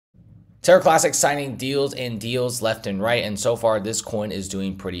Terra Classic signing deals and deals left and right, and so far this coin is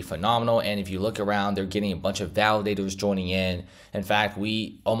doing pretty phenomenal. And if you look around, they're getting a bunch of validators joining in. In fact,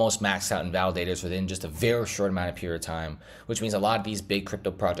 we almost maxed out in validators within just a very short amount of period of time, which means a lot of these big crypto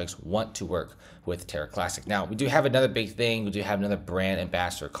projects want to work with Terra Classic. Now, we do have another big thing. We do have another brand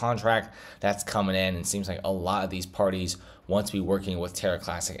ambassador contract that's coming in, and it seems like a lot of these parties want to be working with Terra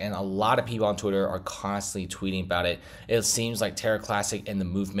Classic, and a lot of people on Twitter are constantly tweeting about it. It seems like Terra Classic and the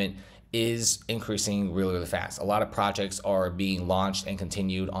movement is increasing really, really fast. A lot of projects are being launched and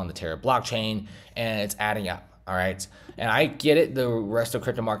continued on the Terra blockchain, and it's adding up. All right. And I get it. The rest of the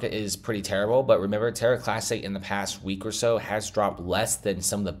crypto market is pretty terrible. But remember, Terra Classic in the past week or so has dropped less than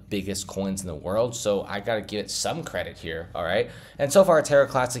some of the biggest coins in the world. So I got to give it some credit here. All right. And so far, Terra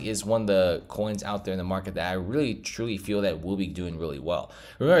Classic is one of the coins out there in the market that I really, truly feel that will be doing really well.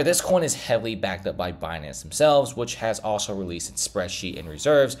 Remember, this coin is heavily backed up by Binance themselves, which has also released its spreadsheet and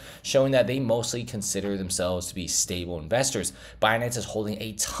reserves, showing that they mostly consider themselves to be stable investors. Binance is holding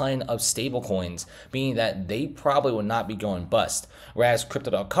a ton of stable coins, meaning that they probably will not be going bust. Whereas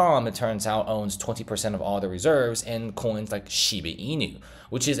Crypto.com, it turns out, owns 20% of all the reserves in coins like Shiba Inu,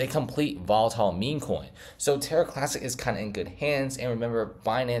 which is a complete volatile meme coin. So Terra Classic is kind of in good hands. And remember,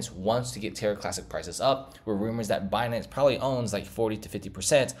 Binance wants to get Terra Classic prices up, with rumors that Binance probably owns like 40 to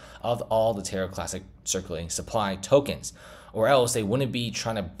 50% of all the Terra Classic circulating supply tokens. Or else they wouldn't be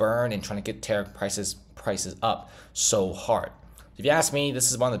trying to burn and trying to get Terra prices up so hard. If you ask me,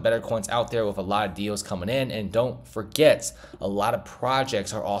 this is one of the better coins out there with a lot of deals coming in. And don't forget, a lot of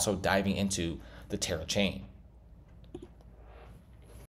projects are also diving into the Terra chain.